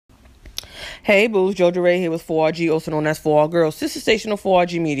Hey booze, Jojo Ray here with 4RG, also known as 4R Girls, sister station of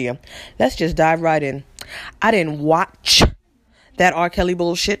 4RG Media. Let's just dive right in. I didn't watch that R. Kelly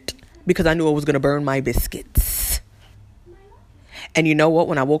bullshit because I knew it was going to burn my biscuits. And you know what?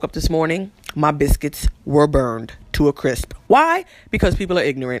 When I woke up this morning, my biscuits were burned to a crisp. Why? Because people are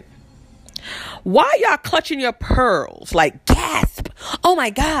ignorant. Why y'all clutching your pearls? Like, gasp. Oh my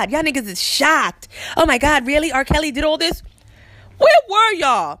God, y'all niggas is shocked. Oh my God, really? R. Kelly did all this? Where were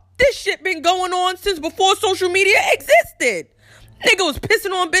y'all? This shit been going on since before social media existed. Nigga was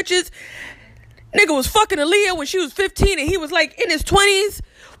pissing on bitches. Nigga was fucking Aaliyah when she was 15 and he was like in his 20s.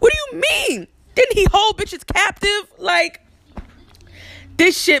 What do you mean? Didn't he hold bitches captive? Like,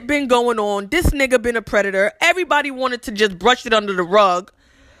 this shit been going on. This nigga been a predator. Everybody wanted to just brush it under the rug.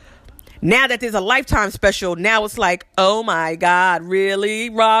 Now that there's a Lifetime special, now it's like, oh my God, really,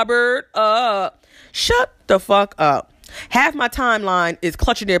 Robert? Shut the fuck up. Half my timeline is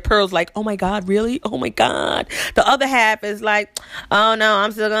clutching their pearls like, oh my God, really? Oh my God. The other half is like, oh no,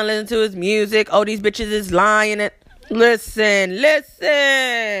 I'm still gonna listen to his music. Oh, these bitches is lying. Listen.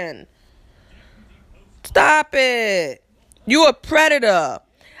 Stop it. You a predator.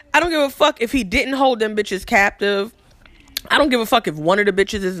 I don't give a fuck if he didn't hold them bitches captive. I don't give a fuck if one of the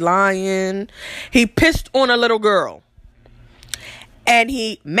bitches is lying. He pissed on a little girl. And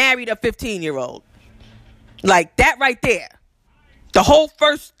he married a 15-year-old. Like, that right there. The whole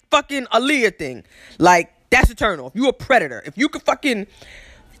first fucking Aaliyah thing. Like, that's a turn off. You a predator. If you could fucking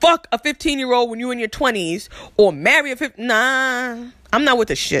fuck a 15-year-old when you in your 20s or marry a nah, I'm not with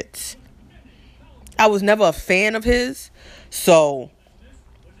the shits. I was never a fan of his. So,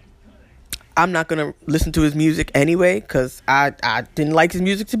 I'm not going to listen to his music anyway because I didn't like his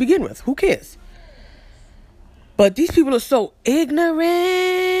music to begin with. Who cares? But these people are so ignorant.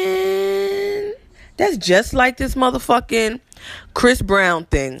 That's just like this motherfucking Chris Brown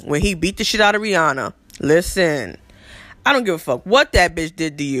thing when he beat the shit out of Rihanna. Listen, I don't give a fuck what that bitch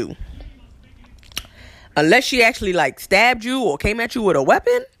did to you. Unless she actually like stabbed you or came at you with a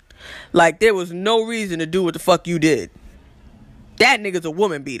weapon, like there was no reason to do what the fuck you did. That nigga's a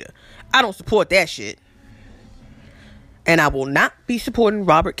woman beater. I don't support that shit. And I will not be supporting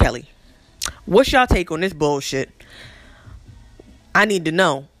Robert Kelly. What's y'all take on this bullshit? I need to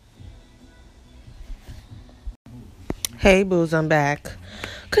know. Hey booze, I'm back.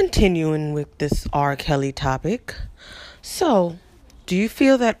 Continuing with this R. Kelly topic. So, do you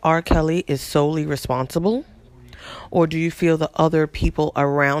feel that R. Kelly is solely responsible? Or do you feel the other people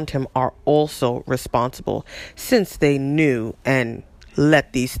around him are also responsible since they knew and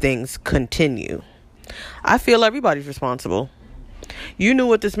let these things continue? I feel everybody's responsible. You knew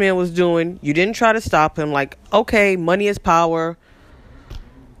what this man was doing. You didn't try to stop him. Like, okay, money is power.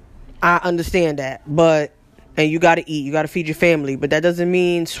 I understand that. But and you got to eat. You got to feed your family. But that doesn't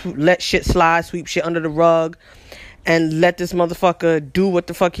mean let shit slide, sweep shit under the rug, and let this motherfucker do what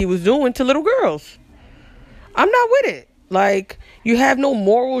the fuck he was doing to little girls. I'm not with it. Like, you have no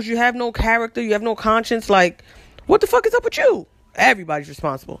morals. You have no character. You have no conscience. Like, what the fuck is up with you? Everybody's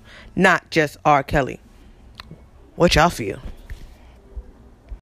responsible. Not just R. Kelly. What y'all feel?